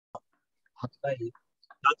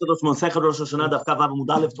Masechet Rosh Hashana Daf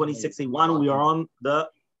 26:1. We are on the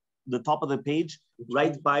top of the page,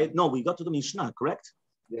 right by. No, we got to the Mishnah, correct?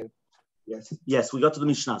 Yeah. Yes, we got to the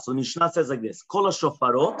Mishnah. So the Mishnah says like this: Kol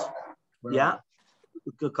hashofarot, yeah.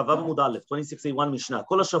 Kavav Amud Aleph 26:1 Mishnah.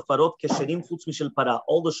 Kol hashofarot kesherim chutz mishel para.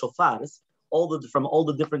 All the shofars, from all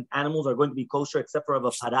the different animals are going to be kosher except for of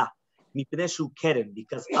a para. Mipnei shu keren,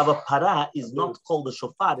 because of a para is not called a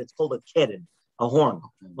shofar; it's called a keren. A horn,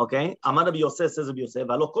 okay? Amar Rabbi Yosef says Rabbi Yosef,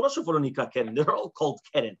 "V'alo kol hashofaro nikra keren." They're all called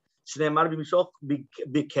keren. Shneimar b'mishoch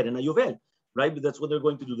b'keren hayovel, right? But that's what they're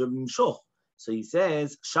going to do. The mishoch. So he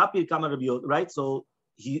says, "Shapir kama Rabbi Yosef," right? So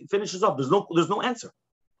he finishes off. There's no answer,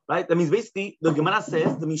 right? That means basically the Gemara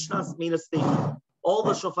says the Mishnah made a statement. All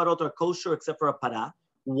the shofarot are kosher except for a para.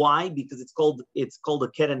 Why? Because it's called a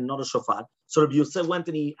keren, not a shofar. So Rabbi Yosef went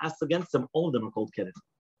and he asked against them. All of them are called keren.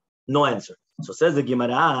 No answer. So says the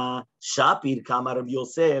Gemara, Shapir Kama Rabbi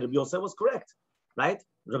Yosef. Rabbi Yosef was correct, right?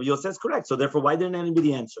 Rabbi Yosef is correct. So therefore, why didn't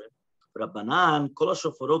anybody answer it? Rabbanan, Kol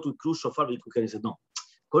HaShofarot Ukru Shofar V'Ikru Keren. He said no.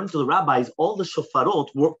 According to the rabbis, all the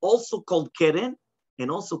shofarot were also called keren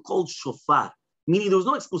and also called shofar, meaning there was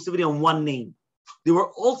no exclusivity on one name. They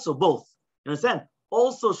were also both. You understand?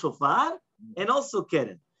 Also shofar and also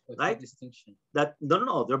keren. Right? Distinction. That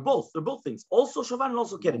no, they're both things. Also shofar and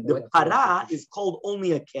also keren. The para is called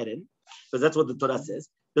only a keren, because that's what the Torah says.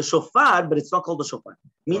 The shofar, but it's not called the shofar.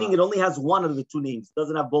 Meaning it only has one of the two names. It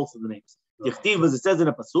doesn't have both of the names. Dichtiv, as it says in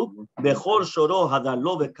a pasuk, Bechor shoro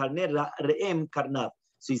hadalo vekarne re'em karnav.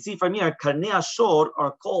 So you see from here, karnei ashor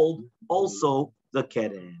are called also the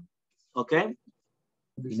keren. Okay?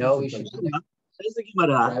 You know we should Says the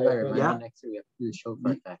Gemara, yeah. Next we have to do the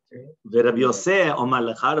shofar factor. Rabbi Yosef, Omar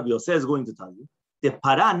Lecha, Rabbi Yosef is going to tell you, the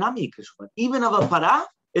para nami shofar. Even of a para,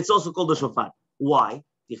 it's also called a shofar. Why?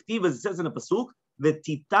 Dichtiv, as it says in a pasuk,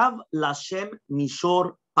 v'titav lashem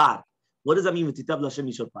mishor par. What does that mean? V'titav lashem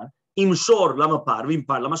mishor par. Im shor lama par, v'im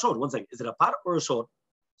par lama shor. One second, is it a par or a shor?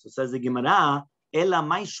 So says the Gemara, ela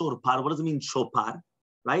mai shor par. What does it mean shofar?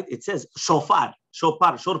 Right? It says shofar,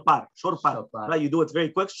 shofar. Right? You do it very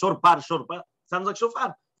quick. Shofar. Sounds like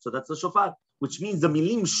shofar. So that's the shofar, which means the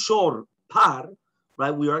milim shor par,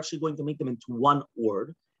 right? We are actually going to make them into one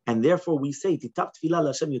word. And therefore we say, Titav tefillah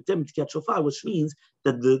l'Hashem yotem t'kiyat shofar, which means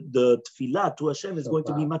that the tefillah to Hashem is going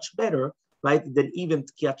to be much better, right, than even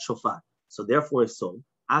t'kiyat shofar. So therefore, if so,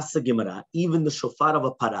 ask the Gemara, even the shofar of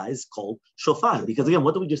a para is called shofar. Because again,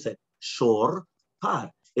 what did we just say? Shor par.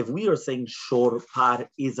 If we are saying shor par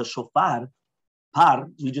is a shofar, par,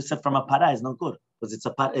 we just said from a para is not good. Because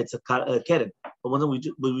it's a keren. But when we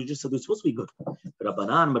just said it's supposed to be good.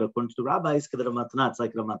 Rabbanan, but according to the rabbis, it's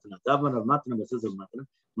like Ramatana. Ramatana says Ramatana.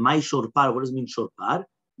 My shorpar, what does it mean shorpar?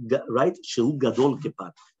 Right? Shehu gadol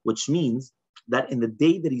kepar, which means that in the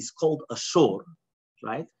day that he's called a shor,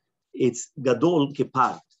 right? It's gadol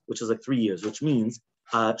kepar, which is like 3 years, which means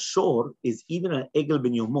shor is even an egel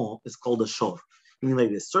ben yomo is called a shor. Meaning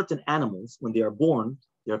like this, certain animals, when they are born,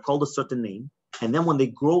 they are called a certain name, and then when they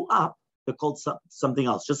grow up, they're called something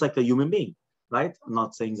else, just like a human being, right? I'm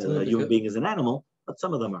not saying that a human being is an animal, but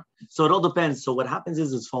some of them are. So it all depends. So what happens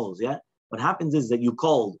is as follows, yeah? What happens is that you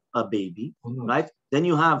called a baby, right? Then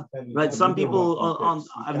you have, right? Some people on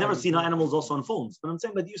I've never seen animals also on phones, but I'm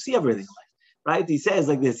saying that you see everything, right? He says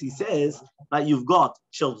like this, he says, right, you've got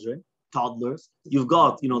children, toddlers, you've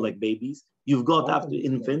got, like babies, you've got after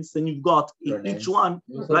infants, then you've got each one,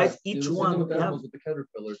 right? Each one. Yeah. With the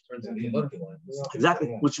caterpillars turns into butterflies.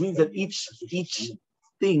 Exactly, which means that each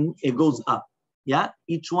thing it goes up. Yeah,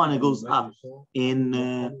 each one it goes up in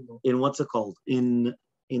what's it called in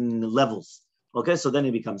levels. Okay, so then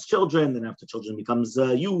it becomes children, then after children becomes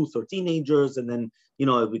youth or teenagers, and then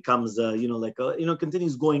it becomes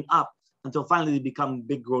continues going up until finally they become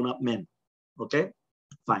big grown up men. Okay,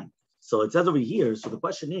 fine. So it says over here. So the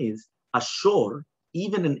question is, a shor,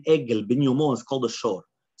 even an egel ben yomo is called a shor.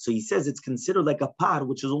 So he says it's considered like a par,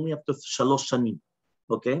 which is only after shalosh shanim.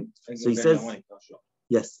 Okay, so he says,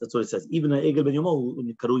 yes, that's what it says. Even an egel ben yomo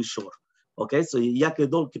karui shor. Okay, so yak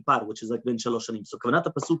gedol kipar, which is like ben shalosh shanim. So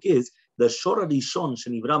kavanat pasuk is the shor rishon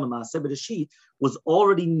shenivra ma'aseh bereshit was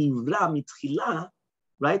already nivra mitchila,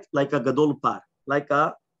 right? Like a gadol par, like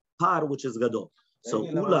a par which is gadol. So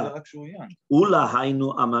ula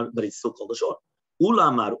hainu amar, but it's still called a shor. Ula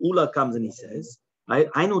amar, Ula comes and he says, right?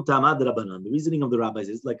 Ainu tamad rabbanan. The reasoning of the rabbis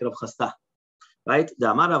is like Rav Chasta, right?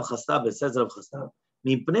 The amar Rav Chasta, but says Rav Chasta.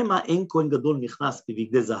 Mipnei ma en kohen gadol nichnas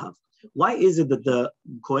bivigdei zahav. Why is it that the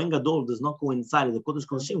kohen gadol does not go inside of the kodesh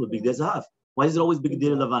kodeshim with bigdei zahav? Why is it always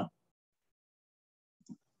bigdei levan?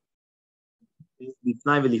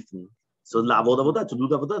 Lifnai velifnim. So la'avod avodah, to do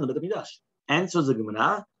the avodah in the Bet HaMikdash. Answers the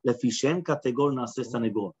Gemara, lefi shem kategor na'aseh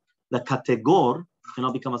sanegor. The kategor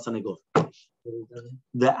cannot become a sanegor.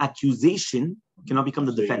 The accusation cannot become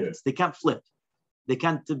the defendants. They can't flip. They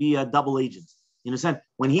can't be a double agent. You understand?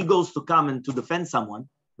 When he goes to come and to defend someone,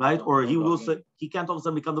 right? Or he can't all of a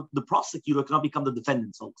sudden become the prosecutor, cannot become the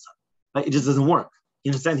defendant all of a sudden. Right? It just doesn't work.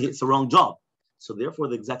 You understand? It's the wrong job. So therefore,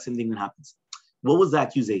 the exact same thing happens. What was the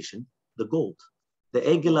accusation? The gold. The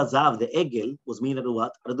egel azav, the egel was made out of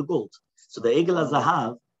what? Out of the gold. So the egel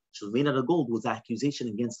azav, which was made out of gold, was the accusation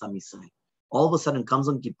against Am Yisrael. All of a sudden comes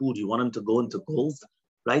on Kippur, you want him to go into gold,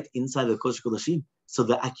 right? Inside the Kodesh Kodashim. So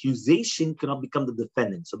the accusation cannot become the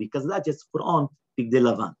defendant. So because of that, you have to put on Bigdei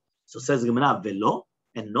Lavan. So says Gemara, velo,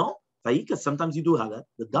 and no, Vayika, sometimes you do have that.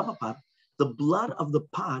 The Dava par, the blood of the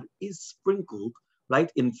par is sprinkled,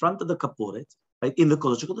 right, in front of the Kaporet, right, in the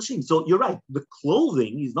Kodesh Kodashim. So you're right, the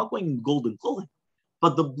clothing, he's not going in golden clothing,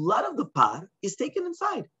 but the blood of the par is taken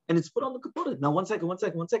inside and it's put on the Kaporet. Now, one second.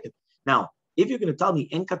 Now, if you're going to tell me,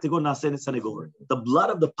 en kategor nasen sanegor, the blood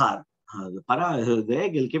of the par, the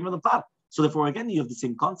egel came from the par. So therefore, again, you have the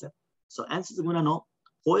same concept. So answers the Gemara, no.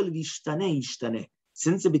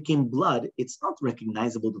 Since it became blood, it's not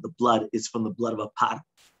recognizable that the blood is from the blood of a par.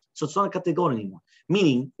 So it's not a category anymore.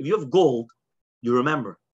 Meaning, if you have gold, you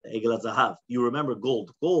remember the egel zahav. You remember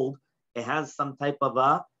gold. Gold, it has some type of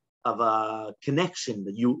a connection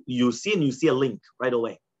that you see, and you see a link right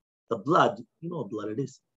away. The blood, you know what blood it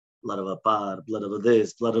is. Blood of a par, blood of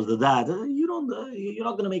this, blood of the that. You're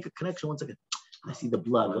not going to make a connection once again. I see the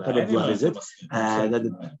blood. What type of blood is it?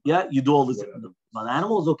 You do all this. But the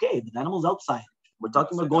animal is okay. The animal's outside. We're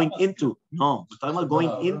talking about going into. No, we're talking about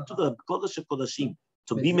going into the Kodesh Kodashim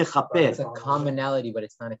to be mechaper. It's a commonality, but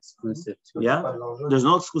it's not exclusive to. Yeah, there's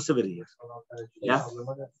no exclusivity here. Yeah.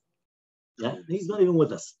 Yeah, he's not even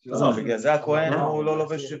with us. לא, בגלל זה הכהן הוא לא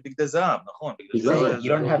לובש בגדי זהב, נכון?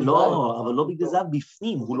 לא, אבל לא בגדי זהב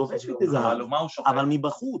בפנים, הוא לובש בגדי זהב, אבל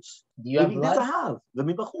מבחוץ, בגדי זהב,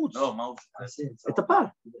 ומבחוץ. לא, מה הוא שוחט? את הפר.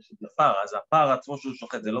 אז הפר עצמו שהוא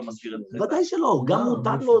שוחט, זה לא מזכיר את זה. ודאי שלא, גם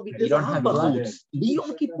מותר לו בגדי זהב בחוץ. ביום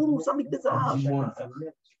כיפור הוא שם בגדי זהב.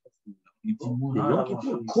 ביום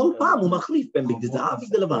כיפור, כל פעם הוא מחליף בין בגדי זהב,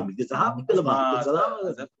 בגדי לבן, בגדי זהב, בגדי לבן,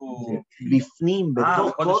 בפנים,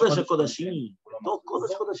 בתוך קודש הקודשים. בתוך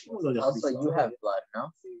קודש הקודשים הוא לא יכניס. Also, you have blood, no?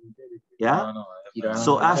 Yeah?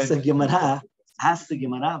 So ask the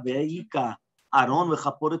Gemara, ואיקה, ארון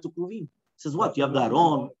וכפורת וכרובים. Says what? You have the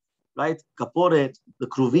ארון, right? כפורת, the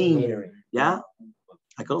כרובים. Yeah?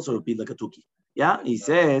 I can also repeat like a Tuki. Yeah? He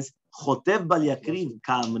says, חוטב בל יקריב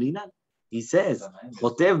כאמרינן. He says,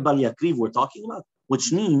 Chotev Bal Yakriv, we're talking about,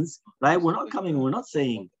 which means, right, we're not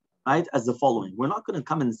saying, right, as the following. We're not going to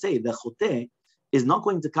come and say that Chote is not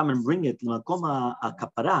going to come and bring it, Makoma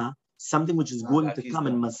Kapara, something which is going to come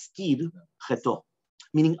and maskir Cheto.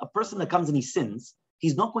 Meaning a person that comes and he sins,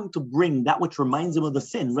 he's not going to bring that which reminds him of the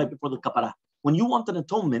sin right before the Kapara. When you want an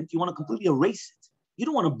atonement, you want to completely erase it. You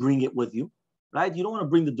don't want to bring it with you, right? You don't want to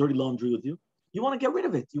bring the dirty laundry with you. You want to get rid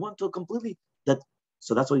of it. You want to completely,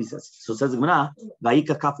 so that's what he says. So it says Gemara,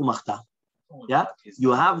 Vayika kafu machta. Yeah?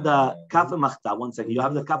 You have the kafu machta. 1 second. You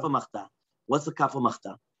have the kafu machta. What's the kafu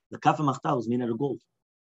machta? The kafu machta was made out of gold.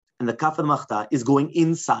 And the kafu machta is going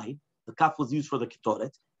inside. The kaf was used for the ketoret.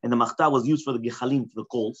 And the machta was used for the gechalim, for the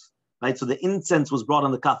coals. Right? So the incense was brought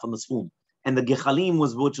on the kaf, on the spoon. And the gechalim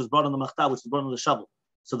which was brought on the machta, which was brought on the shovel.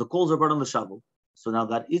 So the coals are brought on the shovel. So now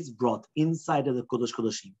that is brought inside of the Kodesh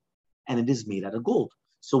Kodashim. And it is made out of gold.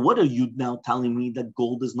 So what are you now telling me that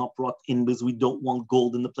gold is not brought in because we don't want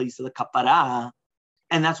gold in the place of the kapara?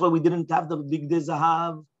 And that's why we didn't have the bigdei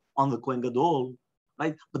zahav on the Kohen Gadol,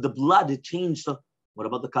 right? But the blood, it changed. So what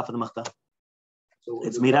about the kaf and the machta? So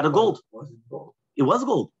it's made out of gold. It was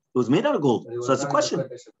gold. It was made out of gold. So that's the question.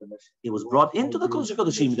 It was brought into the Kodesh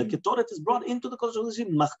Kodashim. The ketoret is brought into the Kodesh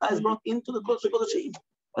Kodashim. Machta is brought into the Kodesh Kodashim.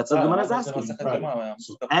 That's what the Gemara is asking.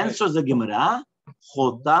 So answers the Gemara.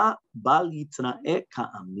 Choda bal yitna'e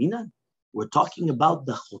ka'aminan. We're talking about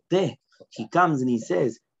the chote. He comes and he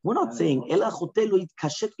says, we're not saying ela chote lo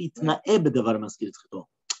yitkashet v'yitna'e b'davar maskir et cheto.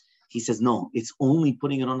 He says, no, it's only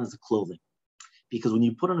putting it on as a clothing. Because when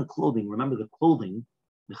you put on a clothing, remember the clothing,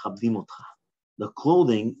 mechabdim otcha. The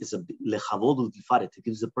clothing is a lechavod u'tifaret. It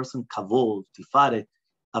gives a person kavod, tifaret.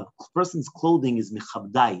 A person's clothing is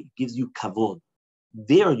mechabdai. It gives you kavod.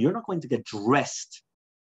 There, you're not going to get dressed,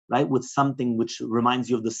 right, with something which reminds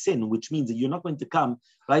you of the sin, which means that you're not going to come,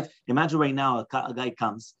 right? Imagine right now a guy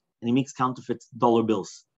comes and he makes counterfeit dollar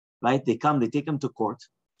bills, right? They take him to court,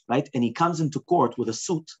 right? And he comes into court with a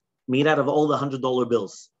suit made out of all the $100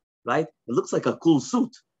 bills, right? It looks like a cool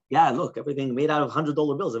suit. Yeah, look, everything made out of $100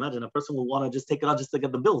 bills. Imagine a person will want to just take it out just to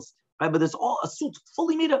get the bills, right? But there's all a suit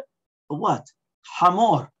fully made up of what?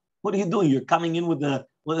 Hamor. What are you doing? You're coming in with the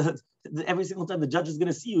Well, every single time the judge is going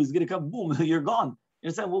to see you, he's going to come, boom, you're gone. You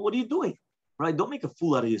understand? Well, what are you doing? Right? Don't make a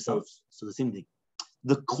fool out of yourself. So the same thing.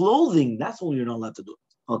 The clothing, that's when you're not allowed to do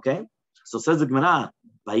it. Okay? So says the Gemara,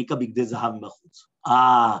 Vayika bigdei zahav mechutz.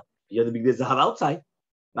 You have the bigdei zahav outside,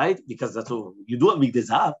 right? Because that's what you do have bigdei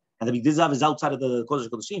zahav, and the bigdei zahav is outside of the Kodesh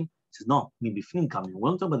Kodashim. He says, no, bifnim coming.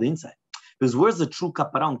 We're not talking about the inside. Because where's the true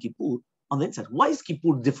kapara on Kippur? On the inside. Why is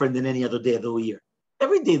Kippur different than any other day of the year?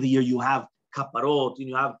 Every day of the year you have kaparot, and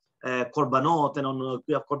you have korbanot, and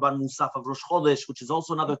you have korban musaf of Rosh Chodesh, which is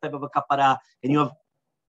also another type of a kapara, and you have,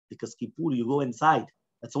 because Kippur, you go inside.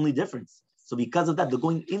 That's the only difference. So because of that, the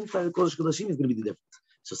going inside the Kodesh Kodashim is going to be the difference.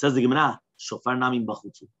 So says the Gemara, shofar namim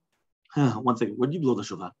bachutzu. One second, where do you blow the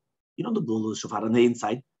shofar? You don't blow the shofar on the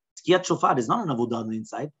inside. Tkiyat shofar is not an avodah on the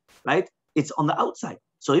inside, right? It's on the outside.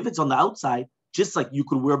 So if it's on the outside, just like you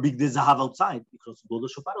could wear bigdei zahav outside, you could also blow the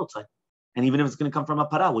shofar outside. And even if it's going to come from a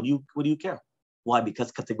para, what do you care? Why?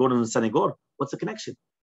 Because kategor and senegor. What's the connection?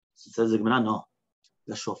 So it says the Gemara, no.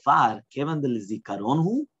 The shofar, kevan de lezikaron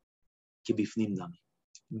hu, kebifnim dami.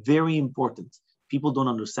 Very important. People don't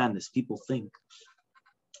understand this. People think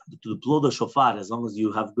to blow the shofar, as long as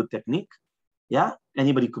you have good technique, yeah,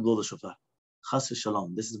 anybody could blow the shofar. Chas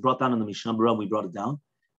v'shalom. This is brought down in the Mishnah Berurah. We brought it down.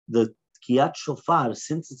 The tkiyat shofar,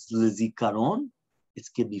 since it's lezikaron, it's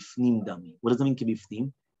kebifnim dami. What does that mean,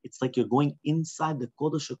 kebifnim? It's like you're going inside the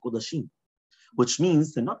Kodesh HaKodashim, which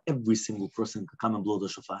means that not every single person can come and blow the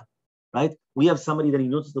shofar, right? We have somebody that he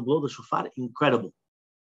knows to blow the shofar, incredible.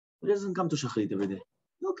 He doesn't come to Shachrit every day.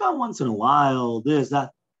 He'll come once in a while, this,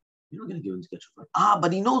 that. You're not going to give him to get shofar.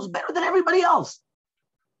 But he knows better than everybody else.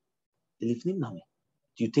 Do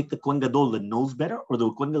you take the Kohen Gadol that knows better, or the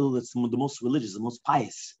Kohen Gadol that's the most religious, the most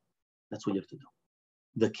pious? That's what you have to do.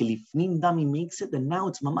 The Kilifnim Dami makes it, and now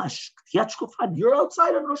it's mamash. You're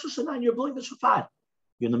outside on Rosh Hashana and you're blowing the shofar.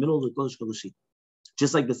 You're in the middle of the Kodesh Kodashim.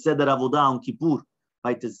 Just like the Seder Avodah on Kippur,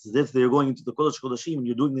 right? It's as if they're going into the Kodesh Kodashim and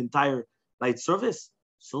you're doing the entire right service.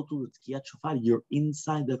 So too with Tkiyat Shofar, you're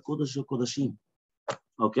inside the Kodesh Kodashim.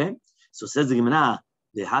 Okay? So says the Gemara,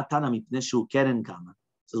 says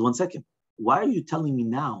 1 second. Why are you telling me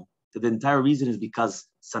now that the entire reason is because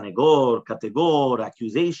Sanegor, Kategor,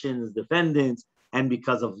 accusations, defendants, and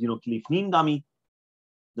because of, Kilifnim Dami?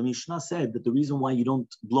 The Mishnah said that the reason why you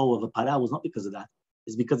don't blow of a para was not because of that.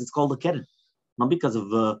 It's because it's called a keren. Not because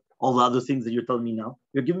of all the other things that you're telling me now.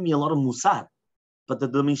 You're giving me a lot of musar. But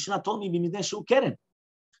the Mishnah told me, b'midneshu keren.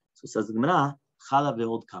 So says the Gemara, chada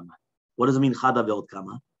ve'od kama. What does it mean, chada ve'od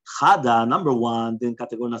kama? Chada, number one, then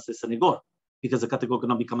kategor nase sanegor. Because the category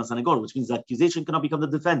cannot become a sanegor, which means the accusation cannot become the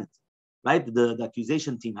defendant. Right? The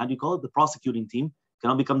accusation team, how do you call it? The prosecuting team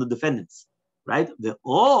cannot become the defendants. Right? Then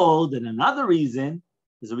another reason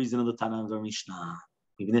is the reason of the Tana of the Mishnah.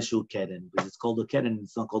 Because it's called the keren,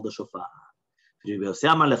 it's not called the shofar. Rabbi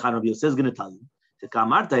Yosef is going to tell you.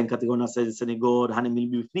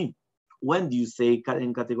 When do you say in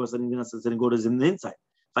category sanegor is in the inside?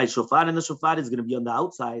 By shofar, and the shofar is going to be on the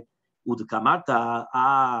outside.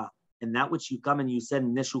 And that which you come and you said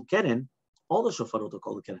neshu keren, all the shofarot are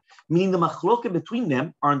called the keren. Meaning the machloket between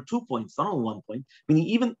them are on 2 points, not on 1 point.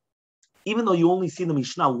 Meaning even though you only see in the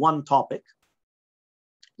Mishnah one topic,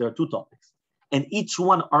 there are 2 topics. And each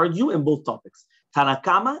one argue in both topics.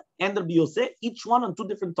 Tanakama and Rabbi Yosef, each one on 2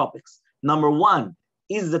 different topics. Number 1,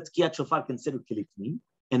 is the tkiyat shofar considered kilifnim?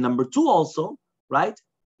 And number 2 also, right,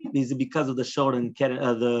 is it because of the shofar and keren,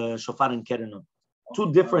 the shofar and keren?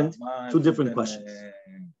 Two different questions.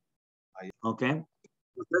 Okay?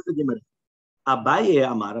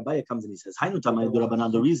 Abaye comes and he says,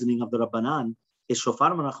 the reasoning of the Rabbanan is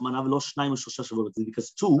shofar marachmanav lo shnayim u'shosha shavuot,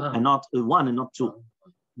 because 2 and not 1 and not 2.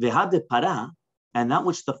 Vehad para, and that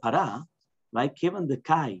which the para, right? Kevan the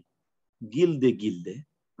kai gilde,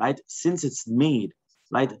 right? Since it's made,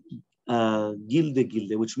 right?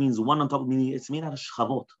 Gilde, which means one on top, meaning it's made out of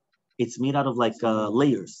shchavot. It's made out of like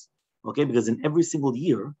layers, okay? Because in every single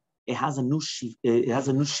year, it has a new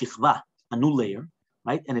shichva, a new layer,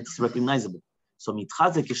 right? And it's recognizable. So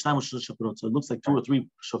mitchazek yishnayim u'shosha shavuot. So it looks like 2 or 3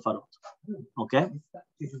 shofarot, okay?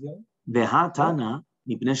 Vehatana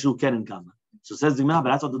mipnei shu keren kama. So says the Gemara,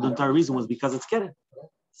 but I thought the entire reason was because it's keren.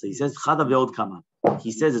 So he says chada ve'od kama.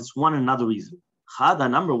 He says it's one another reason. Chada,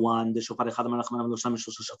 number 1, the shofar echad marachmanav lo shnayim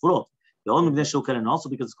u'shosha shavuot. Ve'od mipnei shu keren, also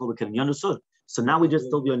because it's called the keren. You understood? So now we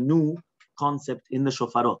just told you a new concept in the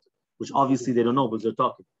shofarot, which obviously they don't know, but they're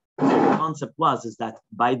talking. So the concept is that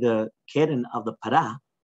by the keren of the para,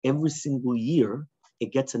 every single year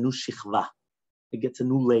it gets a new shichva, it gets a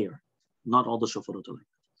new layer. Not all the shofarot are like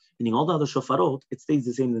that. Meaning all the other shofarot, it stays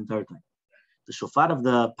the same the entire time. The shofar of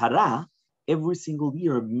the para, every single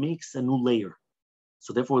year makes a new layer.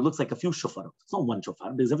 So therefore, it looks like a few shofarot. It's not one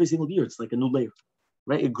shofar, because every single year it's like a new layer,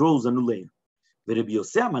 right? It grows a new layer. Rabbi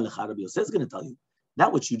Yosef is going to tell you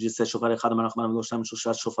that which you just said, shofar echad amarachman v'lo shem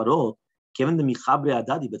shosha shofarot, given the michabre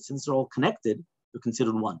adadi, but since they're all connected, they're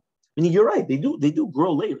considered one. Meaning, you're right. They do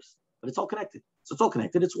grow layers, but it's all connected. So it's all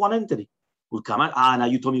connected. It's one entity. Now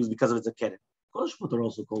you told me it was because of it's a keren. Shofar are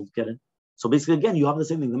also called keren. So basically, again, you have the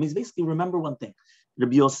same thing. That means basically, remember one thing.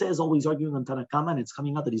 Rabbi Yosef is always arguing on Tanakama, and it's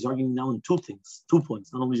coming out that he's arguing now in 2 things, 2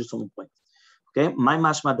 points, not only just 1 point. Okay, my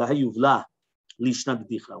mashma dahayuvla lishna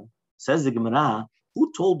b'dichra. Says the Gemara,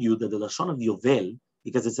 who told you that the lashon of Yovel,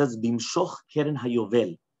 because it says bimshoch keren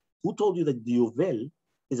hayovel, who told you that the Yovel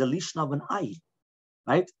is a lishna of an eye,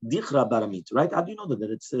 right? Dichra baramit, right? How do you know that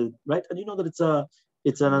it's right? How do you know that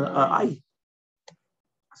it's an eye?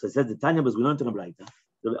 So it says the Tanya, but we learned in a Braita.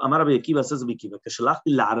 Amar Rabbi Akiva says Rabbi Akiva, Keshalachti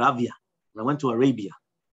la'Arabia, when I went to Arabia,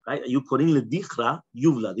 right? You korin ledichra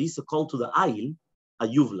yuvla. They used to call to the ayil a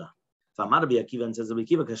yuvla. So Amar Rabbi Akiva and says Rabbi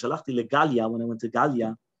Akiva, Keshalachti legalia, when I went to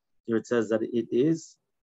Galia, here it says that it is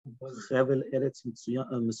Chevel Eretz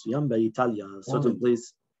Mesuyam by Italia, a certain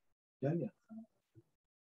place.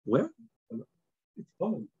 Where?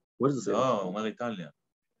 Where does it say? Oh, Italia.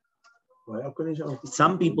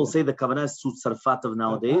 Some people say the kavanah is to Tzarfat of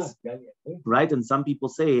nowadays, right? And some people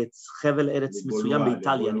say it's Chevel Eretz Mesuyam by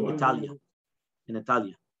Italia, in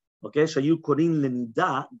Italia. Okay, Shayu Korin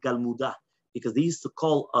Lenida Galmuda, because they used to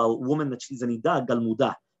call a woman that she's a nida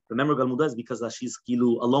Galmuda. Remember, Galmuda is because she's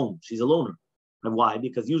kilu alone. She's a loner. And why?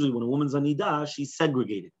 Because usually when a woman's a nida, she's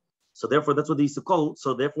segregated. So therefore, that's what they used to call.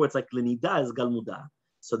 So therefore, it's like Lenida is Galmuda.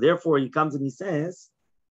 So therefore, he comes and he says,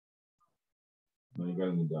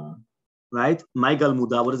 right? My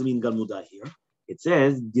Galmuda. What does it mean Galmuda here? It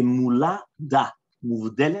says Gemula da,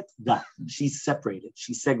 Muvdelet da. She's separated.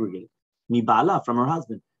 She's segregated. Mi ba'ala, from her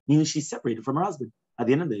husband. Meaning she's separated from her husband. At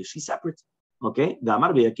the end of the day, she's separate. Okay? The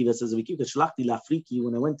Amar Rabbi Akiva says, when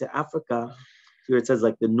I went to Africa, here it says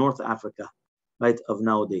like the North Africa, right, of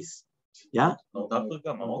nowadays. Yeah? North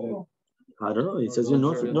Africa, Morocco? I don't know. It says in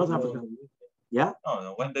North Africa. Yeah?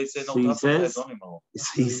 No, when they say So North he Africa, says, it's only Morocco.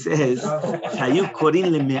 he says, Shayu korin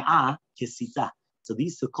leme'ah kesita. So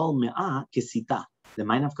these to call me'ah kesita. The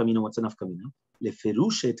mind of kamina, what's enough kamina?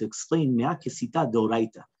 Leferushe, to explain me'ah kesita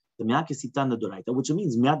doraita. The me'ah kesita and the doraita, which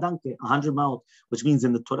means me'ah danke, 100 ma'ot, which means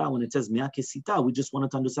in the Torah, when it says me'ah kesita, we just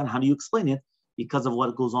wanted to understand how do you explain it because of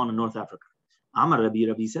what goes on in North Africa. Amar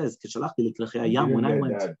Rabbi says, when I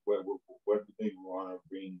went. What do they want to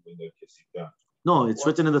bring with the kesita? No, it's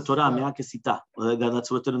written in the Torah, me'ah kesita.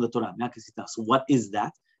 That's written in the Torah, me'ah kesita. So what is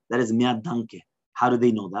that? That is me'ah danke. How do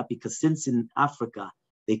they know that? Because since in Africa,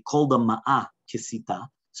 they call the ma'ah kesita.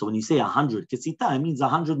 So when you say 100 kesita, it means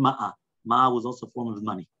 100 ma'ah. Ma'ah was also a form of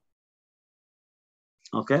money.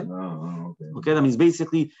 Okay? Okay, that means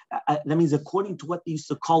basically, that means according to what they used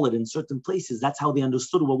to call it in certain places, that's how they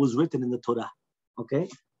understood what was written in the Torah. Okay?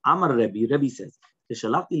 Amar Rebbe says,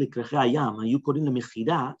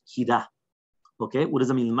 okay, what does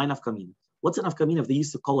that mean? What's an afkamin if they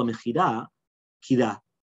used to call a mechira kira?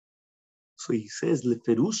 So he says,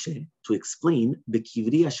 leferushe, to explain,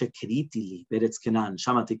 bekivri asher keritili, beretz kenan,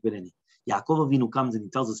 shamatik bereni. Yaakov Avinu comes and he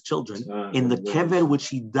tells his children, in the kever which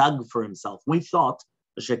he dug for himself. We thought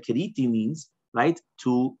asher keriti means, right,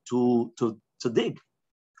 to dig,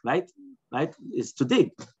 right, is to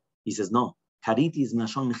dig. He says, no, kariti is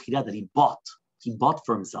nashon mechira, that he bought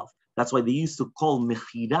for himself. That's why they used to call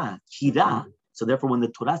mechira kira. So therefore, when the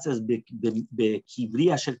Torah says "Bekivri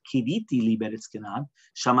asher kiriti li beretz kenan,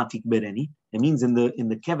 shamatik bereni," it means in the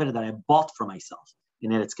kever that I bought for myself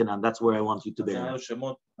in Eretz Kenan. That's where I want you to bury.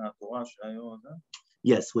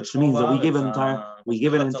 Yes, which means that we gave an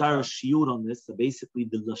entire shiur on this. So basically,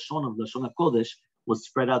 the lashon of Lashon HaKodesh was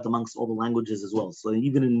spread out amongst all the languages as well. So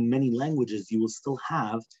even in many languages, you will still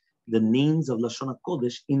have the names of Lashon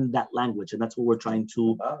HaKodesh in that language, and that's what we're trying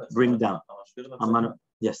to bring down.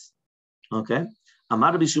 Yes. Okay.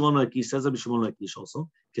 Amar Rabbi Shimon Lakish, says Rabbi Shimon Lakish also,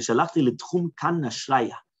 Keshalachti letchum kan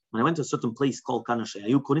nashraya. When I went to a certain place called kan nashraya,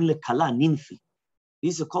 you korin le kala ninfi. They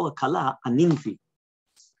used to call a kala a ninfi.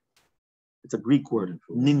 It's a Greek word,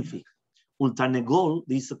 ninfi. Ultarnegol,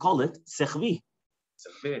 they used to call it sechvi.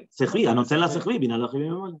 Sechvi, anoten la sechvi,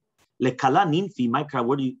 binalachim. Le kala ninfi, my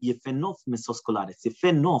word, yefenof mesoskolares.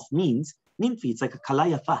 Yefenof means ninfi, it's like a kala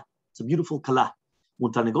yafa. It's a beautiful kala.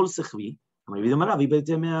 Ultarnegol sechvi. What's a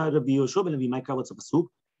pasuk?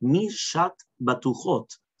 Mi shat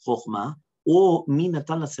batuchot chokhma, or mi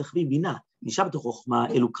natan la sechvi bina. Mi shat batuchot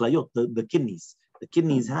elu klayot, the kidneys. The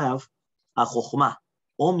kidneys have a chokhma.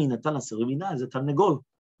 Or mi natan la sechvi bina is a tarnegol,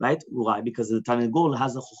 right? Why? Because the tarnegol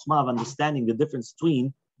has a chokhma of understanding the difference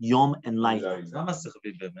between yom and life. That's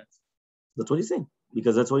what he's saying.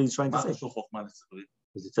 because that's what he's trying to מה say. קשור חוכמה לשכלית?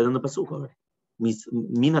 Because it says in the pasuk already.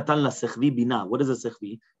 Mi natan lasechvi bina. What is a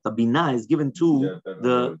sechvi? The bina is given to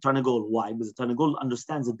the Tarnagol. Why? Because the Tarnagol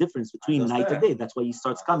understands the difference between night and day. That's why he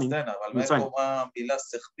starts coming. אבל מאיפה המילה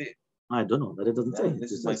שכבי? I don't know, but it doesn't say.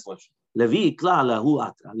 This is my question. Levi kla lahu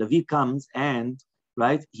atra. Levi comes and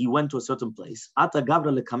right, he went to a certain place. Ata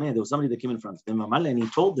gavra lekameh. There was somebody that came in front of him, and he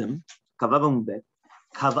told them, kavavam bet,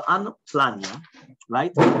 kavan planya,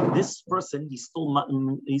 right? This person he stole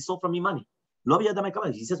from me money.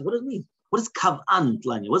 He says, what does it mean? What is kavan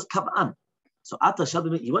planya? What is kavan? So Ata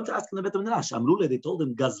Shabbat, he went to ask in the Bet of Midrash. Amrule, they told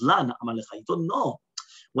him gazlan amalecha. He told no.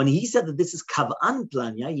 When he said that this is kavan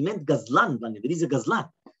planya, he meant gazlan planya. That he's a gazlan.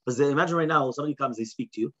 Because imagine right now, somebody comes, they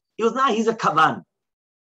speak to you. He goes, nah, he's a kavan.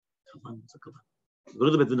 What's a kavan? Go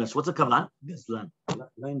to the Bet of Midrash. What's a kavan? Gazlan.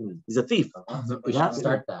 He's a thief. We should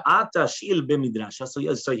start that. Ata shil be midrash. So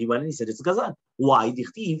he went and he said, it's a gazlan. Why?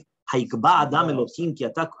 Dichtiv. Haikba adam elokim ki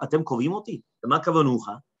atem kovim oti. Ma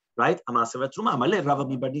kavanucha, right? Amaseret truma. Amale Rav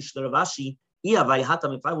Mibarnish Ravashi.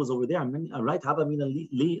 If I was over there, right?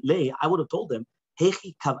 I would have told them,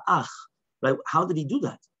 Hechi kavach. Right? How did he do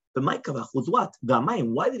that? With what?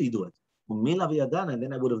 Why did he do it? And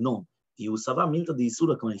then I would have known. He thought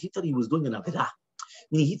he was doing an avirah.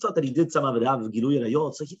 He thought that he did some avirah of Giluy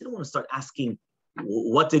Rayot, so he didn't want to start asking,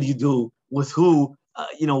 what did you do? With who?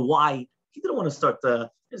 Why? He didn't want to start.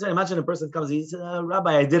 Imagine a person comes, he says,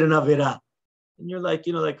 Rabbi, I did an avirah. And you're like,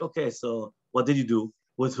 okay, so what did you do?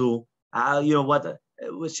 With who? What?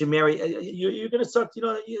 Was she married? You're going to start, you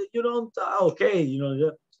don't, okay,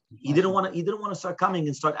 He didn't want to start coming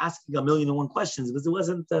and start asking 1,000,001 questions because it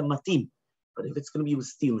wasn't matim. But if it's going to be with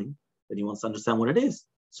stealing, then he wants to understand what it is.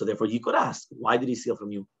 So therefore, you could ask, why did he steal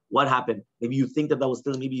from you? What happened? Maybe you think that was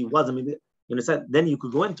stealing. Maybe it wasn't. Maybe you understand. Then you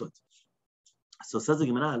could go into it. So says the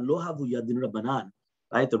Gemara, Lo havu yadin rabbanan.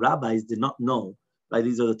 Right? The rabbis did not know. Right?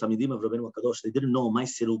 These are the Talmidim of Rabbeinu HaKadosh. They didn't know my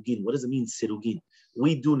sirugin. What does it mean, sirugin?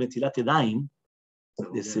 We do netilat yadayim.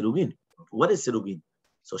 The sirugin. What is sirugin?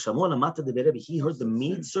 So Shamuel Amata de Rebbe, he heard the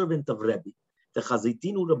maidservant of Rebbe. The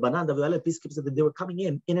Chazitinu Rabbanan, the Peacekeepers, that they were coming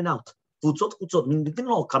in and out. Kutzot. I mean, they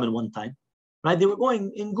didn't all come in one time. Right? They were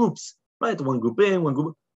going in groups. Right? One group in, one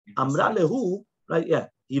group. Amra lehu. Right? Yeah.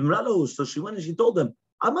 Amra lehu. So she went and she told them,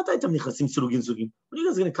 when are you guys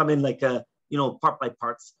going to come in like, part by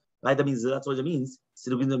parts? Right? That's what it means.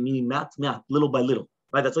 Sirugin meaning mat, little by little.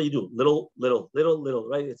 Right? That's what you do. Little.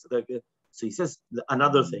 Right? It's like, so he says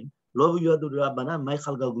another thing. They didn't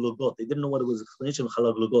know what it was. Explanation of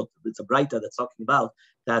chalal glugot. It's a braita that's talking about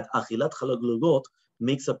that achilat chalal glugot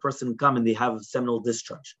makes a person come and they have seminal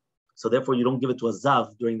discharge. So therefore, you don't give it to a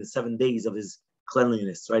zav during the 7 days of his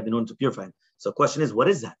cleanliness, right? In order to purify him. So the question is, what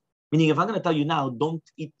is that? Meaning, if I'm going to tell you now, don't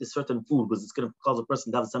eat this certain food because it's going to cause a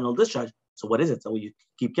person to have a seminal discharge. So what is it? So you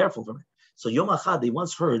keep careful from it. So Yom Achad, they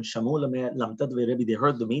once heard Shamuel Lamtad Rebbe. They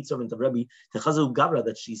heard the maidservant of Rebbe, Techazu Gavra,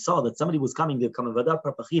 that she saw that somebody was coming. They come Vadar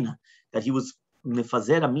Parpachina, that he was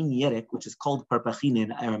mefazer amin yerek, which is called Parpachina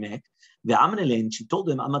in Aramaic. And she told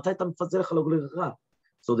him,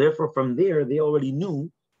 so therefore, from there, they already knew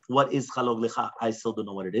what is Chalog Lecha. I still don't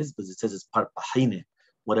know what it is, because it says it's Parpachine,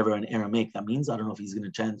 whatever in Aramaic that means. I don't know if he's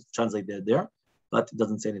going to translate that there, but it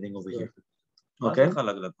doesn't say anything over here. Okay.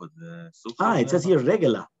 It says here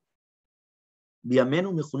regela.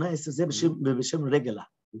 בימינו מכונה זה בשם רגלה.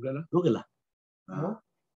 רוגלה.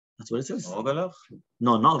 That's what it says. Rogalach?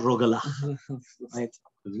 No, not rogalach. Right?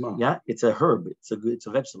 Yeah, it's a herb. It's a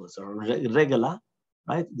vegetable. So regala,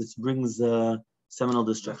 right? This brings seminal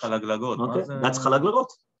discharge. Okay, that's chalaglagot.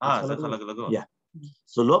 That's chalaglagot. Yeah.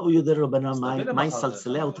 So lo yuder rabbanan my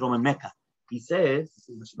salsaleh utromemeka. He says,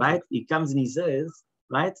 right? He comes and he says,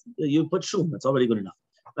 right? You put shum. That's already good enough,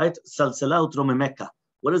 right? Salsaleh utromemeka.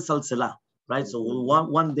 What is salsalah? Right, so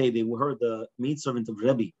one day they heard the maidservant of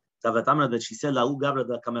Rebbe, that she said,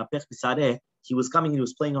 he was coming and he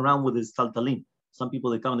was playing around with his taltalim. Some people,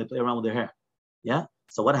 they come and they play around with their hair. Yeah?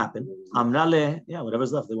 So what happened?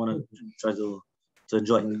 Whatever's left, they want to try to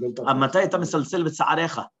enjoy. So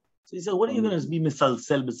he said, what are you going to be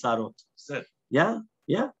misalsel b'sarot? Yeah?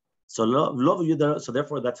 So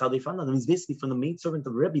therefore, that's how they found out. That means basically from the maidservant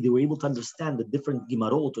of Rebbe, they were able to understand the different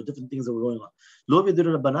gimarot or different things that were going on. The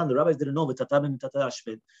rabbis didn't know. Right?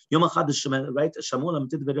 Shamuel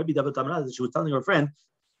Rebbe, she was telling her friend,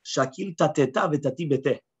 Shakil tateta v'tati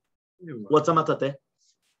bete. What's a matate?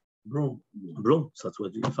 Broom. So that's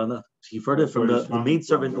what you found out. She heard it from the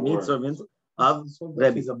maidservant of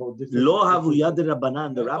Rebbe. Lo havu yad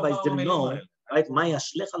rabbanan. The rabbis didn't know. Right? You're going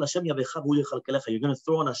to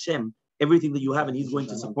throw on Hashem everything that you have, and He's going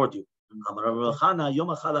to support you. So there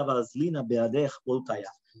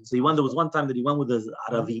was one time that he went with the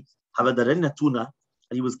Aravi,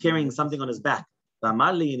 and he was carrying something on his back.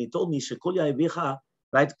 And he told me,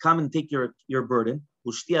 right, come and take your burden,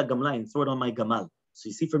 and throw it on my gamal. So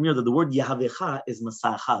you see from here that the word Yahavecha is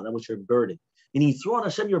Masacha, that was your burden. And you throw on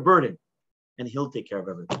Hashem your burden, and he'll take care of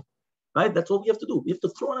everything. Right? That's what we have to do. We have to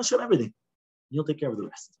throw on Hashem everything. He'll take care of the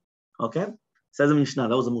rest. Okay? Says the Mishnah.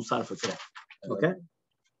 That was a musar for today. Okay?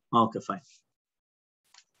 Okay, fine.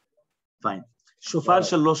 Fine. Shofar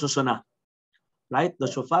shel Rosh Hashana. Right? The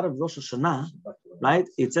shofar of Rosh Hashana, right?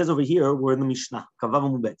 It says over here, we're in the Mishnah. Kavav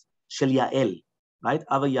Mubet. Shel Yael. Right?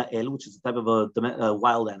 Ava Yael, which is a type of a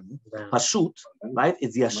wild animal. Pashut, right?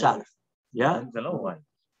 It's Yashar. Yeah?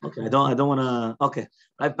 Okay, I don't want to. Okay,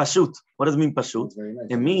 right? Pashut. What does it mean, Pashut?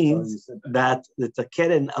 It means that the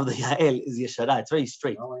keren of the Yael is Yashara. It's very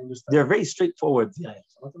straight. They're very straightforward. Yael.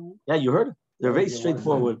 Yeah, you heard? They're very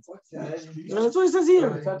straightforward. That's what it says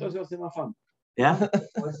here. Yeah?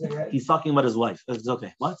 He's talking about his wife. It's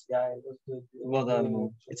okay. What?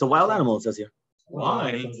 It's a wild animal, it says here.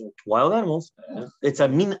 Why? Wild animals. It's a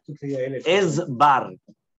min ezbar.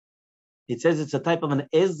 It says it's a type of an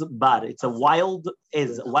ezbar. It's a wild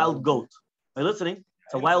goat. Are you listening?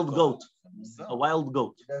 It's a wild goat. A wild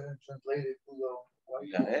goat.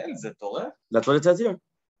 That's what it says here.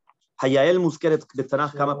 Hayael muzkeret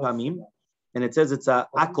b'tanach kama pamim, and it says it's a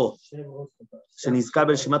ako shenizkar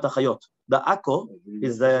b'reshimat hachayot. The ako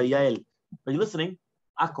is the Yael. Are you listening?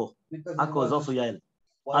 Ako. Ako is also Yael.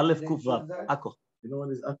 Aleph Kuf Vav. Ako. You know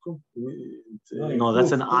what is Akko? No,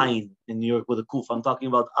 that's an Ayin in New York with a Kuf. I'm talking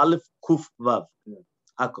about Aleph Kuf Vav.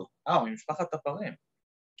 Akko.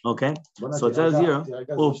 Okay. So it says here,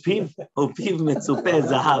 Upiv Metzupe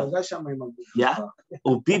Zahav. Yeah?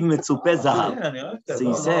 Upiv Metzupe Zahav. So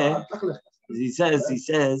he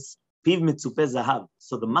says, Piv Metzupe Zahav.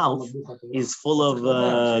 So the mouth is full of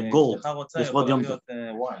gold.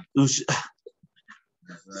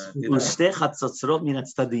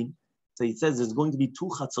 So he says there's going to be two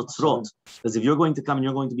chatzotzrot, because if you're going to come and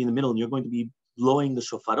you're going to be in the middle and you're going to be blowing the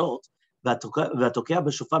shofarot, v'atokea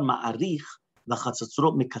b'shofar ma'arich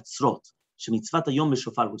v'chatzotzrot mekatzrot shemitzvat hayom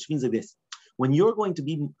b'shofar, which means like this: when you're going to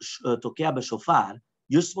be tokea b'shofar,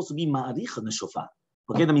 you're supposed to be ma'arich on the shofar.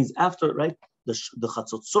 Okay, that means after, right, the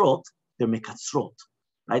chatzotzrot, they're mekatzrot,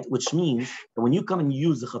 right, which means that when you come and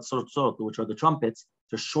use the chatzotzrot, which are the trumpets,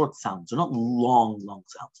 they're short sounds. They're not long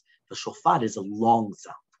sounds. The shofar is a long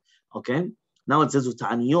sound. Okay. Now it says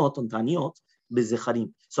u'ta'aniyot on ta'aniyot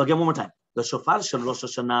bezecharim. So again, one more time. The shofar shel Rosh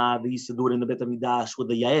Hashana, they used to do it in the Beit HaMikdash with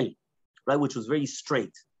the Yael, right, which was very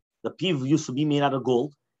straight. The piv used to be made out of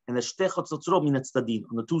gold, and the shtei chatzotzrot min tzaddim.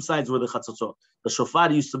 On the two sides were the chatzotzrot. The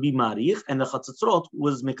shofar used to be marich, and the chatzotzrot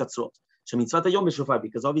was mekatzrot. Shemitzvat hayom b'shofar,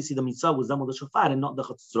 because obviously the mitzvah was done with the shofar and not the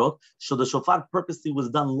chatzotzrot. So the shofar purposely was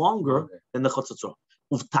done longer than the chatzotzrot.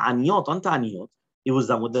 U'ta'aniyot on ta'aniyot, it was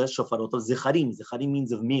done with the shofarot of zecharim. Zecharim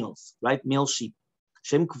means of males, right? Male sheep.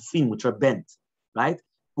 Shem kufim, which are bent, right?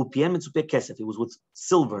 Upiem mitzupe kesef. It was with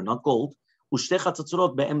silver, not gold. U'shtei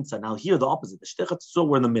chatzotzrot be'emtza. Now here the opposite. The shtei chatzotzrot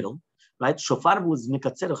were in the middle, right? Shofar was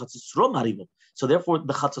mikatzer, chatzotzrot marivo. So therefore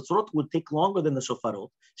the chatzotzrot would take longer than the shofarot.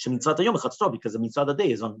 Shem mitzvah hayom chatzotzrot, because the mitzvah of the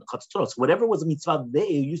day is on chatzotzrot. So whatever was a mitzvah of the day,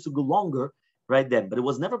 it used to go longer right then, but it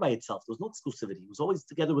was never by itself. There was no exclusivity. It was always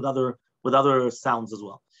together with other sounds as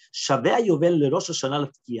well. Shaveh yovel leRosh Hashana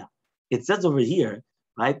l'tkiya. It says over here,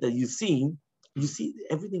 right, that you see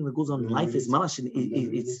everything that goes on in life is mamash.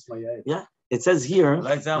 It's yeah. It says here,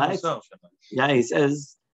 right? Yeah, it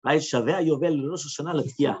says, right, Shaveh yovel leRosh Hashana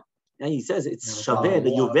l'tkiya. Yeah, he says it's Shaveh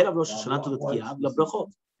the yovel of Rosh Hashana to the tkiya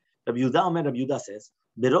l'brachot. Rabbi Yehuda says,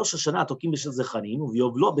 beRosh Hashana tokim b'shel zecharim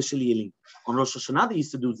u'v'yovlo b'shel yelim. On Rosh Hashana they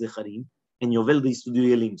used to do zecharim, and Yovel they used to do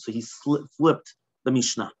yelim. So he flipped the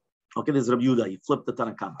Mishnah. Okay, there's Rabbi Yehuda. He flipped the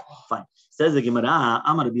Tanakh. Fine. Says the Gemara,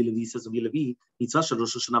 Amar Rabbi Levi, says Rabbi Levi, mitzvah shel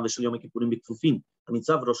Rosh Hashana v'shel Yom Kippurim b'kfufim. The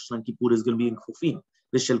mitzvah of Rosh Hashana and Kippur is going to be in kfufim.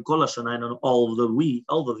 V'shel kol Hashana, and all of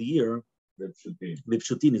the year,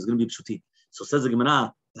 b'pshutin is going to be pshutin. So says the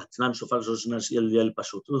Gemara, Tnan shofar Rosh Hashana Yael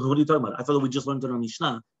Pashut. What are you talking about? I thought we just learned in our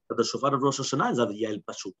Mishnah that the shofar of Rosh Hashana is Yael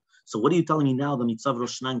Pashut. So what are you telling me now? The mitzvah of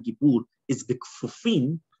Rosh Hashana and Kippur is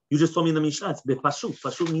b'kfufim. You just told me in the Mishnah it's b'pashut.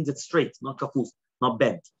 Pashut means it's straight, not kafuf, not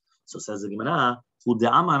bent. So says the Gemara, he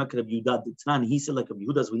said like Rabbi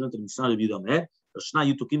Yehuda, as we learned in the Mishnah, Rabbi Yehuda,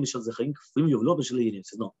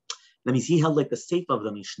 says no. Let me see, he held like the safe of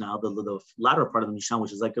the Mishnah, the latter part of the Mishnah,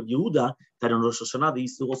 which is like Rabbi Yehuda, that in Rosh Hashana they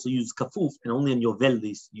used to also use kafuf, and only in Yovel they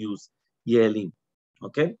used to use yelim.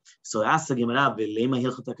 Okay? So ask the Gemara,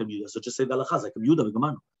 so just say the halachas like Rabbi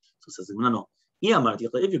Yehuda, so says the Gemara, no. If you're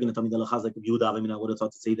going to tell me the halachas like Rabbi Yehuda, I mean, I would have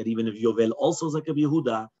thought to say that even if Yovel also is like Rabbi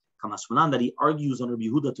Yehuda, that he argues on Rabbi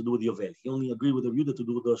Yehuda to do with Yovel. He only agreed with Rabbi Yehuda to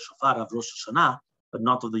do with the shofar of Rosh Hashana, but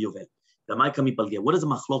not of the Yovel. What is the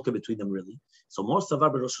machloka between them really? So more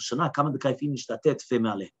savar b'Rosh Hashana, kama b'kaifim nishtatet fe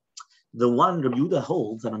me'aleh. The one Rabbi Yehuda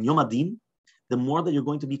holds that on Yom Adin, the more that you're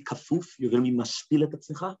going to be kafuf, you're going to be mashpil et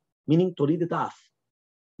atzmecha, meaning torid et af.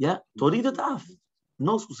 Yeah, torid et af.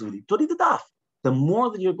 No exclusivity. Torid et af. The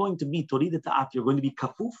more that you're going to be torid et af, you're going to be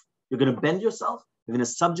kafuf, you're going to bend yourself, you're going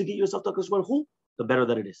to subjugate yourself to HaKadosh Baruch Hu, the better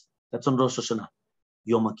that it is. That's on Rosh Hashanah.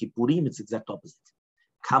 Yom Kippurim, it's the exact opposite.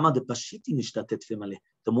 Kama de pashiti nishtatet fe maleh.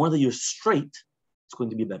 The more that you're straight, it's going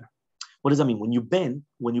to be better. What does that mean? When you bend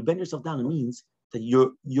yourself down, it means that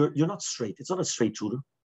you're not straight. It's not a straight shoulder.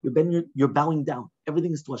 You're bowing down.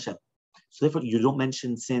 Everything is to Hashem. So therefore, you don't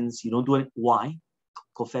mention sins. You don't do it. Why?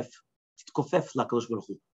 Kofef. Kofef l'Hakadosh Baruch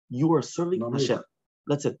Hu. You are serving Hashem.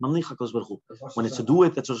 That's it. Mamlich HaKadosh Baruch Hu. When it's to do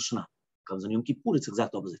with, that's Rosh Hashanah. Comes on Yom Kippur, it's the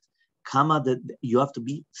exact opposite. Kama, you have to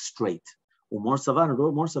be straight. More savar.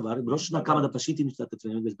 Rosh Hashanah, kama the pashiti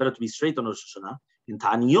nishtatet. It's better to be straight on Rosh Hashanah. In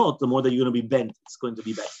Ta'aniyot, the more that you're going to be bent, it's going to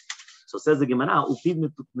be better. So says the Gemara,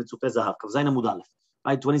 upiv mitzupeh zahav. Kavzayin Amud Aleph.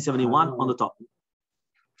 Right, 2071 on the top.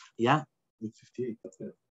 Yeah. 58. That's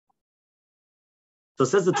it. So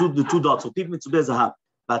says the two dots. Upiv mitzupeh zahav.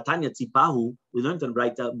 Batanya tzipahu. We learned in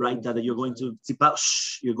Braita that you're going to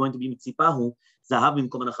be mitzipahu zahav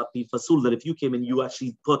bimkom anachapiv fasul. That if you came and you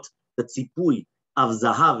actually put the tzipui of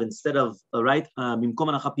zahav instead of bimkom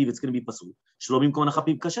anachapiv, it's going to be pasul. Shlo bimkom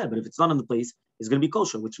anachapiv kasher. But if it's not in the place, it's going to be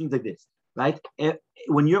kosher, which means like this, right?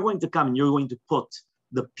 When you're going to come and you're going to put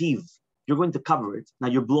the piv, you're going to cover it. Now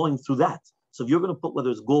you're blowing through that. So if you're going to put whether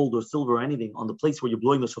it's gold or silver or anything on the place where you're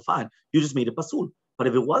blowing the shofar, you just made it pasul. But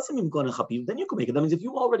if it wasn't bimkom anachapiv, then you could make it. That means if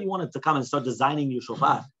you already wanted to come and start designing your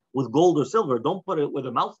shofar with gold or silver, don't put it with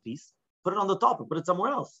a mouthpiece. Put it on the top or put it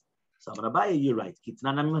somewhere else. So you're right. You're right. It's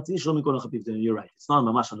not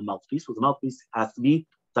mamash on the mouthpiece, because the mouthpiece has to be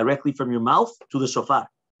directly from your mouth to the shofar.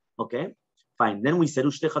 Okay? Fine. Then we said there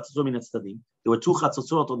were two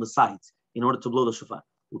chatzotzot on the sides in order to blow the shofar.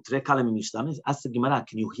 Ask the Gemara,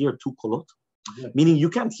 can you hear two kolot? Yeah. Meaning you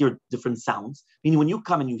can't hear different sounds. Meaning when you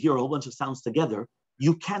come and you hear a whole bunch of sounds together,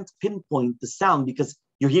 you can't pinpoint the sound because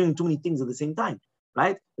you're hearing too many things at the same time.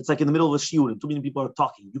 Right? It's like in the middle of a shiur and too many people are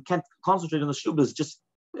talking. You can't concentrate on the shiur, but it's just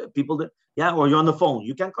people that, or you're on the phone.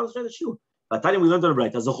 You can't concentrate on the shiur. But we learned on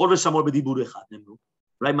right. Right?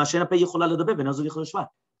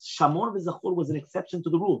 Shamor v'zachor was an exception to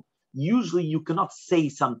the rule. Usually you cannot say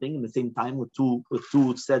something in the same time with two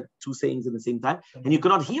sayings in the same time, and you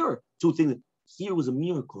cannot hear two things. Here was a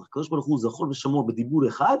miracle.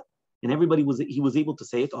 And everybody was able to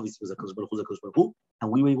say it. Obviously, it was HaKadosh Baruch Hu, and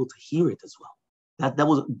we were able to hear it as well. That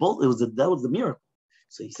was both. That was the miracle.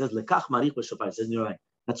 So he says, "Lekach marich b'shofar." He says, "You're right.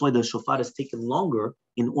 That's why the shofar is taken longer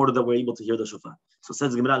in order that we're able to hear the shofar." So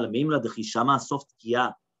says Gemara, "Lemeimra dechishama soft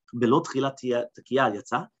tkiya belot tchilat tkiya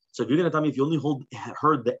yatsa." So if you're going to tell me if you only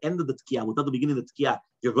heard the end of the tkiya without the beginning of the tkiya,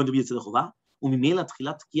 you're going to be a tzedek chova. Umimela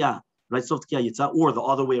tchilat tkiya, right? Soft tkiya yatsa, or the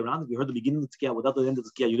other way around. If you heard the beginning of the tkiya without the end of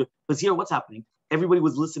the tkiya, because here what's happening? Everybody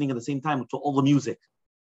was listening at the same time to all the music,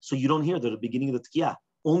 so you don't hear the beginning of the tkiya.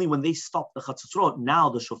 Only when they stop the chatzotzot, now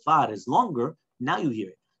the shofar is longer, now you hear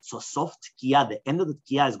it. So soft tkiya, the end of the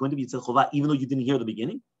tkiya is going to be tzedek chova, even though you didn't hear the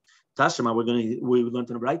beginning. Tashema, we learned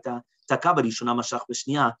in the Braita, takabari shona mashach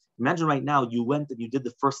b'shniya. Imagine right now you went and you did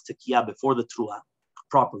the first tkiya before the truah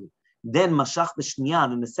properly. Then mashach b'shniya,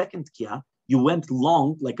 and in the second tkiya, you went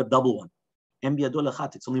long like a double one. En biyado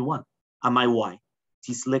lechat, it's only one. Amai why?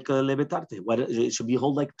 Tislek lebetarte. Why it should be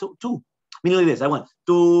hold like two. Meaning like this, I went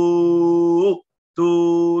two.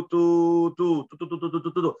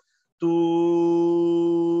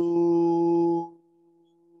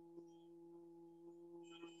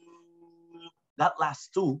 That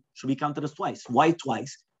last two should be counted as twice. Why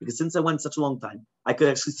twice? Because since I went such a long time, I could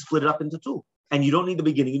actually split it up into two. And you don't need the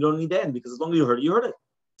beginning, you don't need the end, because as long as you heard it.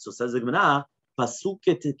 So says the Gemara, we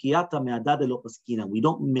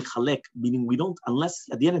don't mechalek, meaning we don't, unless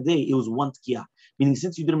at the end of the day, it was one tkiya. Meaning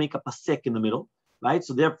since you didn't make up a sek in the middle, right?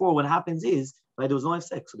 So therefore, what happens is, right, there was no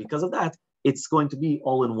sek. So because of that, it's going to be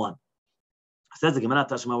all in one. Says the Gemara,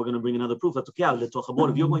 Tashma, we're going to bring another proof. If you're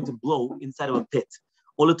going to blow inside of a pit,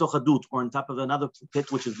 or on top of another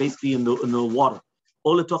pit, which is basically in the water,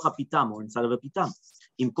 or inside of a pitam.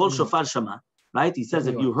 In kol shofar shama, right? He says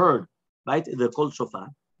if you heard, right, the kol shofar,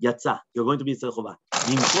 yatsa, you're going to be tzedek chova.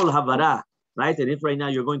 In kol havara, right? And if right now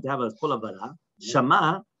you're going to have a kol havara,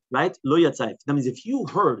 shama, right? Lo yatsa. That means if you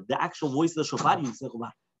heard the actual voice of the shofar, you're tzedek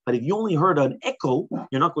chova. But if you only heard an echo,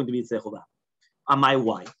 you're not going to be tzedek chova. Amai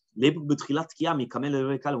why?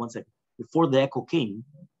 One second. Before the echo came,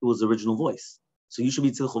 it was the original voice. So you should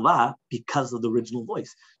be tzedek chova because of the original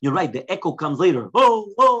voice. You're right. The echo comes later.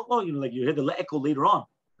 Oh, oh, oh. You hear the echo later on.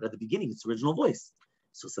 But at the beginning, it's the original voice.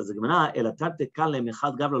 So says the Gemara, you're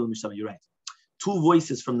right. Two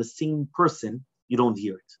voices from the same person, you don't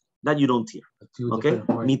hear it. That you don't hear. Okay?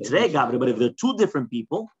 Mitre Gavre, but if they're two different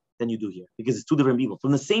people, then you do hear. Because it's two different people.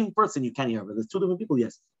 From the same person, you can hear. But there's two different people,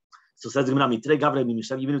 yes. So says the Gemara, Mitre Gavre, even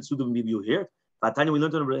if it's two different people, you hear it. But we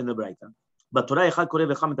learned in the Braita. But Torah Echad Koreh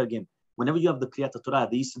V'Cham Metargem. Whenever you have the Kriyat Torah,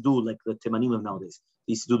 they used to do like the Temanim of nowadays.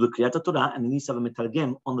 They used to do the Kriyat Torah and they used to have a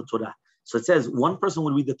Metargem on the Torah. So it says one person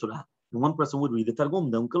would read the Torah and one person would read the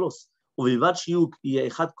Targum, the Unkelos.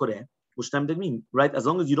 Right? As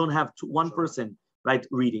long as you don't have one person, right,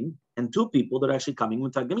 reading and two people that are actually coming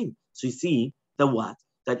with Targumim. So you see that what?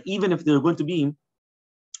 That even if they're going to be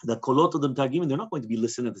the kolot of the Targumim, they're not going to be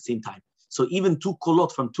listened at the same time. So even two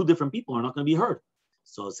kolot from two different people are not going to be heard.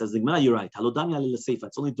 So it says the Gemara, you're right. It's only to the Seifa.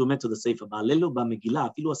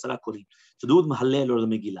 To do with Mahalel or the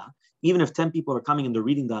Megillah, even if 10 people are coming and they're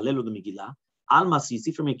reading the Halel or the Megillah, Almas, you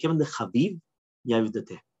see from me, Kevin the Chaviv,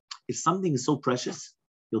 if something is so precious,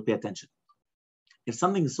 you'll pay attention. If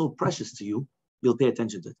something is so precious to you, you'll pay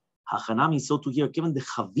attention to it. Hachanami, so to hear, Kevin the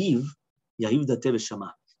Chaviv, Yahiv the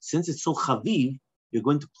Shama. Since it's so Chaviv, you're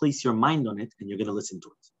going to place your mind on it and you're going to listen to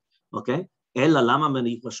it. Okay? Ella lama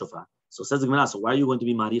menich shofar. So says the Gemara, so why are you going to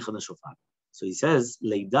be marich on the shofar? So he says,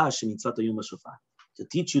 Leida shemitzvat hayom b'shofar. To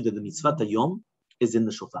teach you that the mitzvah hayom is in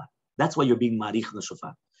the shofar. That's why you're being marich on the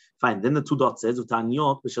shofar. Fine. Then the two dots says,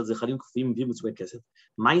 Utaniot b'shel zecharim kufim v'im mitzvah kesef.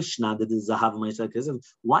 Ma'ishna that is zahav ma'ishna kesef.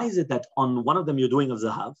 Why is it that on one of them you're doing of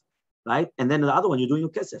zahav, right? And then the other one you're doing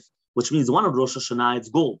of kesef, which means one of Rosh Hashana it's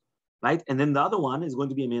gold, right? And then the other one is going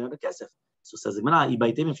to be made out of kesef. So says the Gemara,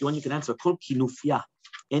 if you want, you can answer kol kinufia.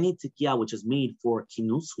 Any tikya which is made for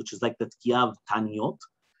kinus, which is like the tikya of taniot,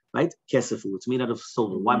 right? Kesefu, it's made out of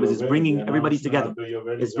silver. Why? Because it's bringing everybody together.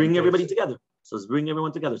 It's bringing everybody together. So it's bringing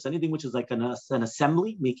everyone together. So anything which is like an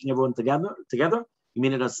assembly, making everyone together, you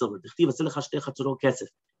made it out of silver. And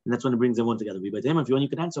that's when it brings everyone together. If you want, you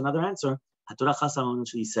can answer another answer.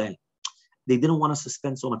 They didn't want us to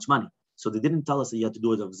spend so much money. So they didn't tell us that you had to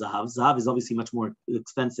do it of zahav. Zahav is obviously much more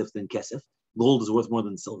expensive than kesef. Gold is worth more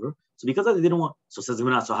than silver. So because of that, they didn't want. So says the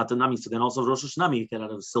Gemara, so hatanami. So then also Rosh Hashana you get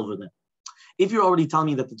out of silver then. If you're already telling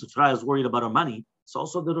me that the Torah is worried about our money, so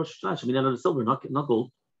also the Rosh Hashana should be out of silver, not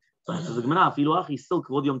gold. So says the Gemara, filuach is still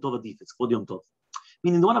kvod yom tov adif. It's kvod yom tov.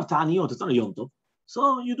 Meaning the one of ta'aniyot, it's not a yom tov.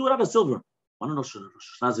 So you do it out of silver. One of Rosh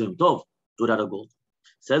Hashana is yom tov. Do it out of gold.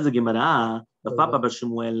 Says the Gemara, the Papa Bar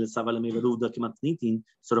Shemuel, so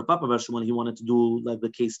the Papa Bar Shemuel, he wanted to do like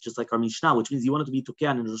the case just like our Mishnah, which means he wanted to be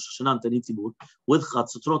Tukean and Rosh Hashana and Tanit Tzibur with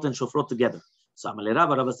Chatzotrot and Shofrot together. So Amalei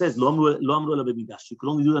Rava says, Lo amru ela b'mikdash. You can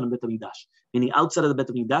only do that in Bet HaMikdash. Meaning outside of the Bet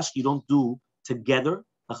HaMikdash, you don't do together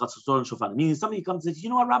the Chatzotrot and Shofar. Meaning somebody comes and says, you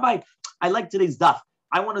know what, Rabbi, I like today's daf.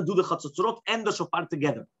 I want to do the Chatzotrot and the Shofar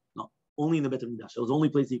together. No. Only in the Bet HaMikdash. It was the only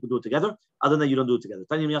place that you could do it together. Other than that, you don't do it together.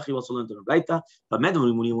 Tanya Miyachi also learned in the Braita, but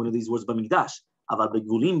Medavrim, one of these words, B'Mikdash. But in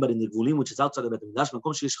the Gvulim, which is outside the Bet HaMikdash,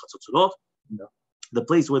 the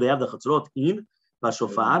place where they have the Chatzorot in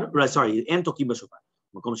Bashofar, and Tokim Bashofar.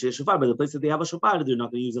 But the place that they have a shofar, they're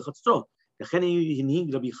not going to use the Chatzorot. When it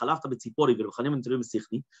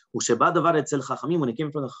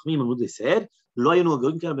came from the Chachamim, they said, the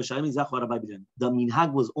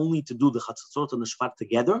minhag was only to do the Chatzorot and the shofar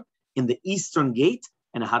together in the eastern gate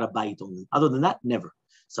and a harabait only. Other than that, never.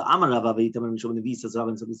 So Amar Rav Aveitam and Mishon Nevi says Rav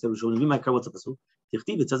and says Mishon Nevi. My car, what's the pasuk?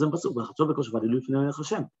 It says in pasuk, "Chatzor v'kol shofar ilu Melech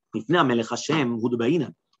Hashem." Mifnei Melech Hashem hu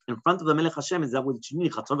d'ba'ina. In front of the Melech Hashem is that what it should mean.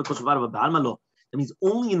 Chatzor v'kol shofar v'ba'alma lo. That means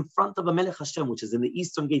only in front of a Melech Hashem, which is in the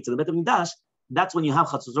eastern gate of the Bet HaMikdash. That's when you have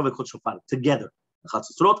Chatzor v'kol shofar together, the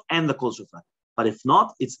Chatzorot and the kol shofar. But if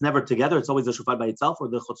not, it's never together. It's always the shofar by itself or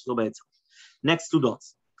the Chatzor by itself. Next two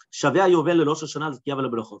dots. Shaveh Yovel Rosh Hashana Tkiyah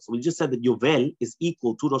v'lebrachot. So we just said that Yovel is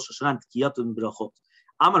equal to Rosh Hashana Tkiyah and Brachot.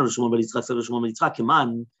 Amar Rosh Shimon bar Yitzchak said Rosh Shimon bar Yitzchak,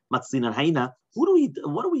 Keman Matzin al Hayna.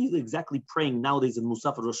 What are we exactly praying nowadays in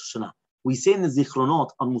Musaf of Rosh Hashana? We say in the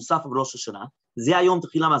Zichronot on Musaf of Rosh Hashana, Ze Hayom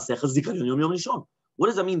Techila Maseches Zikaron Yom Yom Rishon. What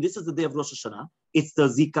does that mean? This is the day of Rosh Hashana. It's the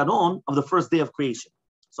Zikaron of the first day of creation.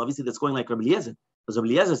 So obviously that's going like Rabbi Eliezer. Because Rabbi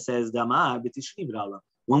Eliezer says, Damar b'Tishri v'Ra'ala.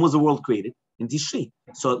 When was the world created? In Tishri.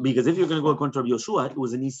 So because if you're going to go according to Rabbi Yoshua, it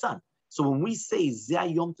was in Nisan. So when we say Ze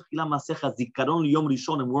Hayom Techila Maseches Zikaron Yom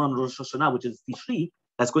Rishon and we're on Rosh Hashana, which is Tishri,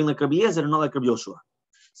 that's going like Rabbi Eliezer and not like Rabbi Yoshua.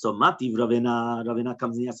 So Mativ Ravina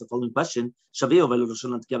comes and asks the following question: Shaveh Yovel Rosh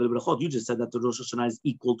Hashana Tkiyah v'lebrachot. You just said that the Rosh Hashana is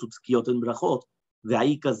equal to Tkiyot and Brachot. You're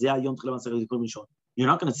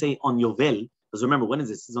not going to say on Yovel, because remember, when is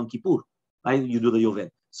this? It's on Kippur, right? You do the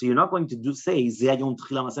Yovel. So you're not going to say Ze Hayom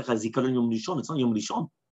Techila Masecha Zikaron Yom Rishon. It's not Yom Rishon,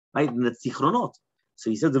 right? And that's Zichronot.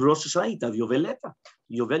 So he says the Rosh Hashana of Yovel Leta.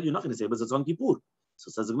 Yovel, you're not going to say, but it's on Kippur.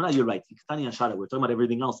 So says the Gemara, you're right. We're talking about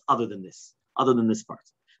everything else other than this. other than this part.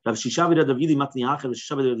 Rav Shisha Davidi Matni Acher,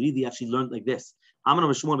 Shisha Davidi actually learned like this. Amar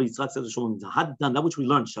Rav Shmuel Yitzchak said to Shmuel, that which we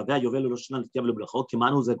learned, Shaveh Yovel Rosh Hashana L'Tyav L'Brachot,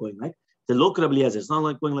 Kimanu is going like the local Rabbi Eliezer. It's not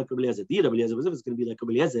like going like Rabbi Eliezer. The Rabbi Eliezer was if it's going to be like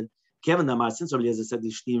Rabbi Eliezer. Kevin Damar, since Rabbi Eliezer said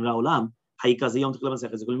Yishtim Ra'olam, Hayika Zayom T'Kol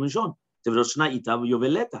Masechet Zekolim Rishon, Tev Rosh Hashana Itav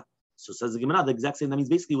Yoveleta. So says the Gemara, the exact same. That means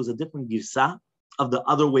basically it was a different girsa of the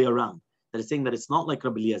other way around. That is saying that it's not like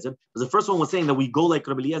Rabbi Eliezer. Because the first one was saying that we go like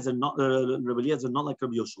Rabbi Eliezer, not like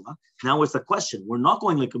Rabbi Yoshua. Now it's the question: we're not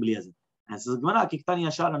going like Rabbi Eliezer. And says the Gemara, Kiktani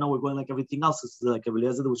Yashara, no, we're going like everything else. This is like Rabbi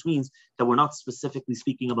Eliezer, which means that we're not specifically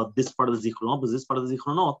speaking about this part of the Zichronot, but this part of the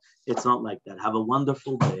Zichronot, it's not like that. Have a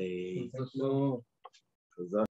wonderful day.